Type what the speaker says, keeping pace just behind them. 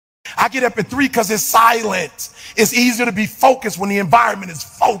I get up at 3 because it's silent. It's easier to be focused when the environment is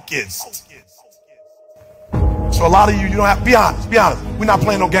focused. So a lot of you don't have, be honest. We're not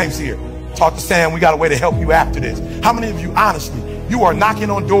playing no games here. Talk to Sam, we got a way to help you after this. How many of you, honestly, you are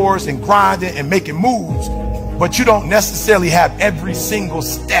knocking on doors and grinding and making moves, but you don't necessarily have every single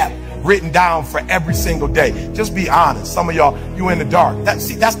step written down for every single day? Just be honest. Some of y'all, you in the dark.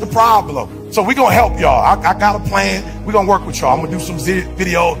 That's the problem. So we're going to help y'all. I got a plan. We're going to work with y'all. I'm going to do some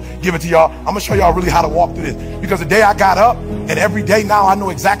videos, give it to y'all. I'm going to show y'all really how to walk through this. Because the day I got up, and every day now I know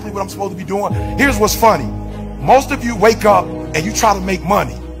exactly what I'm supposed to be doing. Here's what's funny. Most of you wake up and you try to make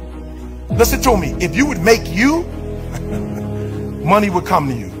money. Listen to me. If you would make you, money would come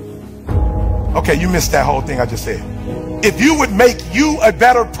to you. Okay, you missed that whole thing I just said. If you would make you a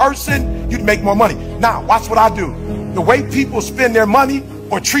better person, you'd make more money. Now, watch what I do. The way people spend their money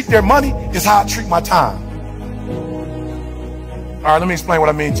or treat their money is how I treat my time. All right, let me explain what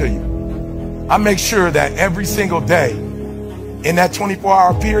I mean to you. I make sure that every single day in that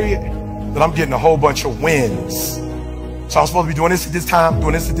 24-hour period that I'm getting a whole bunch of wins. So I'm supposed to be doing this at this time,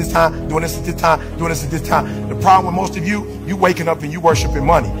 doing this at this time, doing this at this time, doing this at this time. The problem with most of you waking up and you worshiping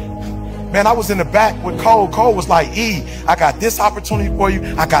money. Man, I was in the back with Cole. Cole was like, E, I got this opportunity for you.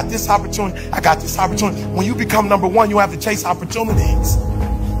 I got this opportunity. I got this opportunity. When you become number one, you have to chase opportunities.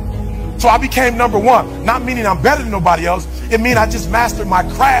 So I became number one, not meaning I'm better than nobody else. It means I just mastered my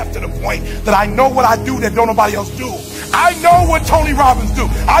craft to the point that I know what I do that don't nobody else do. I know what Tony Robbins do.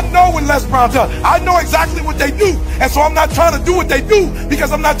 I know what Les Brown does. I know exactly what they do. And so I'm not trying to do what they do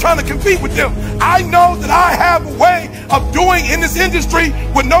because I'm not trying to compete with them. I know that I have a way of doing in this industry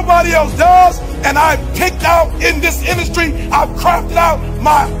what nobody else does. And I've picked out in this industry, I've crafted out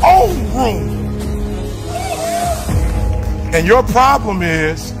my own room. And your problem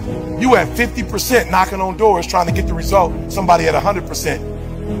is you at 50% knocking on doors trying to get the result, somebody at 100%.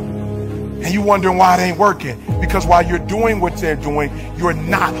 And you wondering why it ain't working. Because while you're doing what they're doing, you're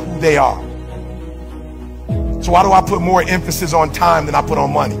not who they are. So why do I put more emphasis on time than I put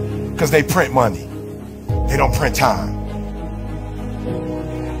on money? Because they print money. They don't print time.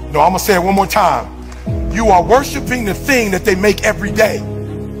 No, I'm going to say it one more time. You are worshiping the thing that they make every day.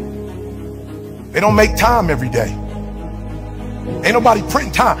 They don't make time every day. Ain't nobody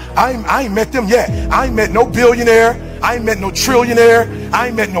printing time. I ain't met them yet. I ain't met no billionaire. I ain't met no trillionaire. I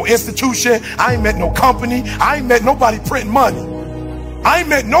ain't met no institution. I ain't met no company. I ain't met nobody printing money. I ain't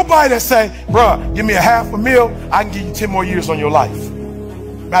met nobody that say, bruh, give me $500,000. I can give you 10 more years on your life.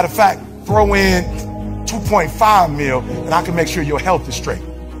 Matter of fact, throw in 2.5 mil and I can make sure your health is straight.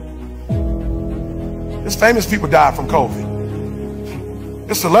 There's famous people died from COVID.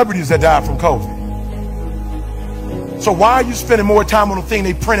 There's celebrities that died from COVID. So why are you spending more time on the thing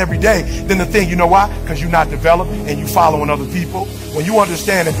they print every day than the thing, you know why? Because you're not developed and you following other people. When you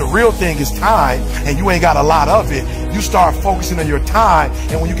understand that the real thing is time and you ain't got a lot of it, you start focusing on your time.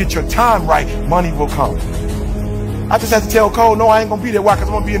 And when you get your time right, money will come. I just had to tell Cole, no, I ain't gonna be there. Why? Because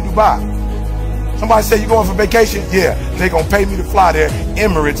I'm gonna be in Dubai. Somebody say, you going for vacation? Yeah, they gonna pay me to fly there.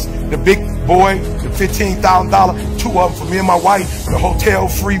 Emirates, the big boy, the $15,000, 2 of them for me and my wife, the hotel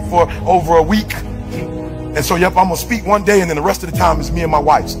free for over a week. And so, yep, I'm going to speak one day and then the rest of the time is me and my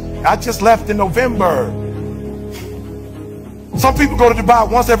wife's. I just left in November. Some people go to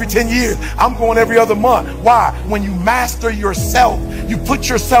Dubai once every 10 years. I'm going every other month. Why? When you master yourself, you put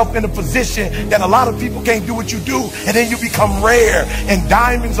yourself in a position that a lot of people can't do what you do. And then you become rare. And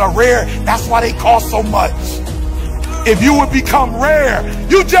diamonds are rare. That's why they cost so much. If you would become rare,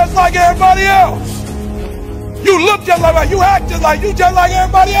 you just like everybody else. You look just like, you act just like, you just like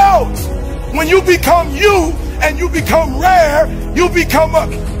everybody else. When you become you and you become rare, you become a...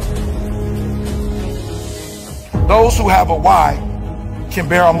 Those who have a why can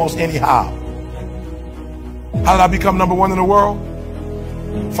bear almost any how. How did I become number one in the world?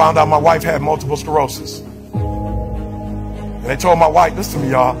 Found out my wife had multiple sclerosis. And they told my wife, listen to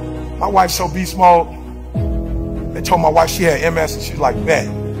me, y'all. My wife's so beast mode. They told my wife she had MS and she's like, bet.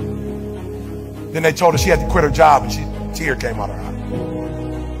 Then they told her she had to quit her job and tear came out of her eye.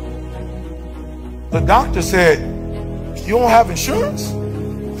 The doctor said, you don't have insurance?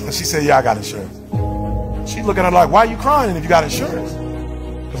 And she said, yeah, I got insurance. She's looking at her like, why are you crying if you got insurance?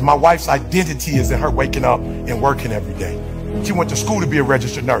 Because my wife's identity is in her waking up and working every day. She went to school to be a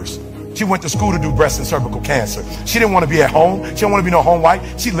registered nurse. She went to school to do breast and cervical cancer. She didn't want to be at home. She didn't want to be no home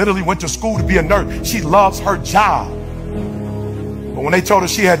wife. She literally went to school to be a nurse. She loves her job. But when they told her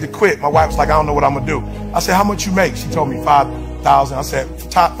she had to quit, my wife was like, I don't know what I'm going to do. I said, how much you make? She told me $5,000. I said,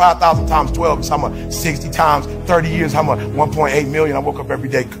 5,000 times 12 is how much? 60 times 30 years, how much? 1.8 million. I woke up every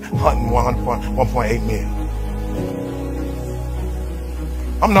day hunting 1.8 million.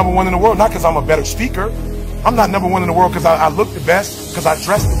 I'm number one in the world, not because I'm a better speaker. I'm not number one in the world because I look the best, because I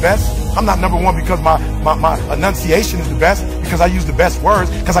dress the best. I'm not number one because my enunciation is the best, because I use the best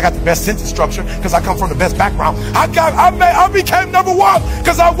words, because I got the best sentence structure, because I come from the best background. I became number one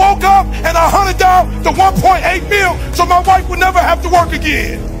because I woke up and I hunted down the 1.8 mil so my wife would never have to work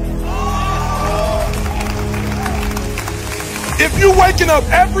again. If you waking up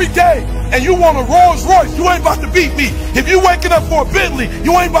every day and you want a Rolls Royce, you ain't about to beat me. If you waking up for a Bentley,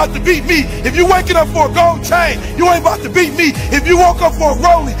 you ain't about to beat me. If you waking up for a gold chain, you ain't about to beat me. If you woke up for a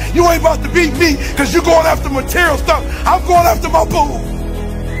Rollie, you ain't about to beat me, because you going after material stuff. I'm going after my boo.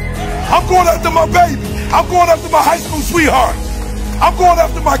 I'm going after my baby. I'm going after my high school sweetheart. I'm going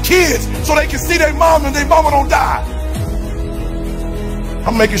after my kids so they can see their mom and their mama don't die.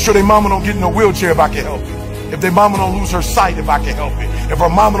 I'm making sure their mama don't get in a wheelchair if I can help it. If their mama don't lose her sight, if I can help it. If her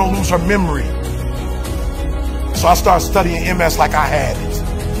mama don't lose her memory. So I started studying MS like I had it.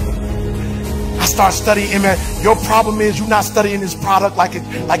 I started studying MS. Your problem is you're not studying this product like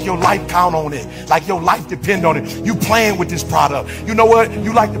your life count on it, like your life depend on it. You playing with this product. You know what?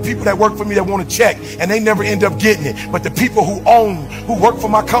 You like the people that work for me that want to check and they never end up getting it. But the people who work for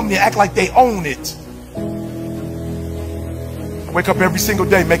my company act like they own it. Wake up every single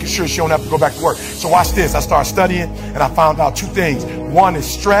day making sure she don't have to go back to work. So watch this. I started studying and I found out two things. One is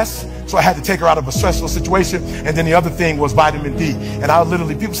stress. So I had to take her out of a stressful situation. And then the other thing was vitamin D. And I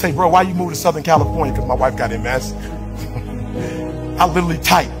literally, people say, bro, why you moved to Southern California? Because my wife got MS. I literally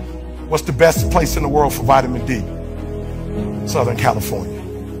type, what's the best place in the world for vitamin D? Southern California.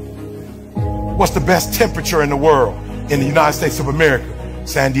 What's the best temperature in the world in the United States of America?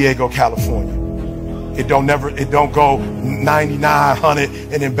 San Diego, California. It don't go 99, 100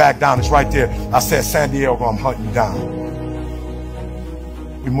 and then back down. It's right there. I said, San Diego, I'm hunting you down.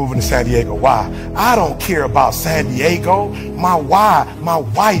 We're moving to San Diego. Why? I don't care about San Diego. My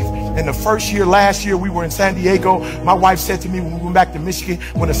wife, in the first year, last year, we were in San Diego. My wife said to me when we went back to Michigan,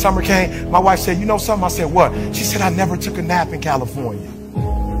 when the summer came, my wife said, you know something? I said, what? She said, I never took a nap in California.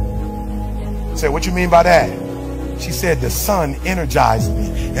 I said, what you mean by that? She said, the sun energized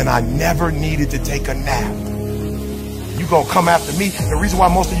me and I never needed to take a nap. You gonna come after me? The reason why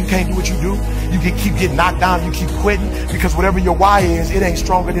most of you can't do what you do, you keep getting knocked down, you keep quitting, because whatever your why is, it ain't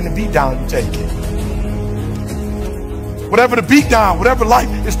stronger than the beat down you take it. Whatever the beat down, whatever life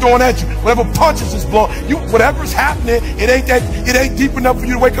is throwing at you, whatever punches is blowing, whatever's happening, it ain't deep enough for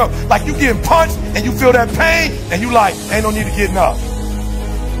you to wake up. Like you getting punched and you feel that pain and you like, ain't no need to getting up.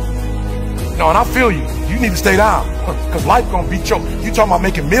 No, and I feel you. You need to stay down, because life gonna beat you. You talking about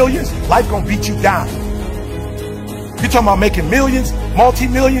making millions, life gonna beat you down. You talking about making millions,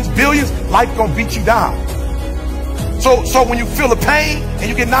 multi-millions, billions, life gonna beat you down. So when you feel the pain and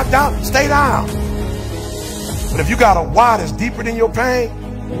you get knocked down, stay down. But if you got a why that's deeper than your pain,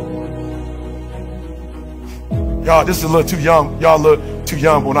 y'all, this is a little too young. Y'all look too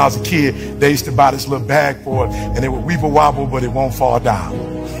young. When I was a kid, they used to buy this little bag for it, and it would weeble wobble, but it won't fall down.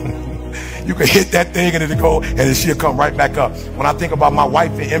 You can hit that thing and it'll go, and then she'll come right back up. When I think about my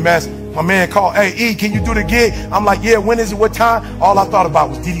wife and MS, my man called, hey, E, can you do the gig? I'm like, yeah, when is it, what time? All I thought about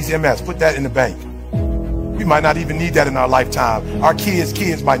was Didi's MS. Put that in the bank. We might not even need that in our lifetime. Our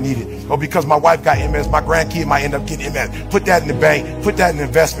kids might need it. Or because my wife got MS, my grandkid might end up getting MS. Put that in the bank. Put that in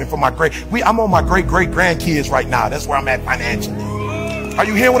investment for my I'm on my great-great-grandkids right now. That's where I'm at financially. Are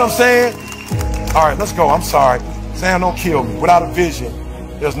you hearing what I'm saying? All right, let's go. I'm sorry. Sam, don't kill me. Without a vision,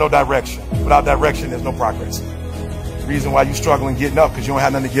 there's no direction. Without direction, there's no progress. The reason why you're struggling getting up, because you don't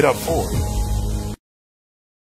have nothing to get up for.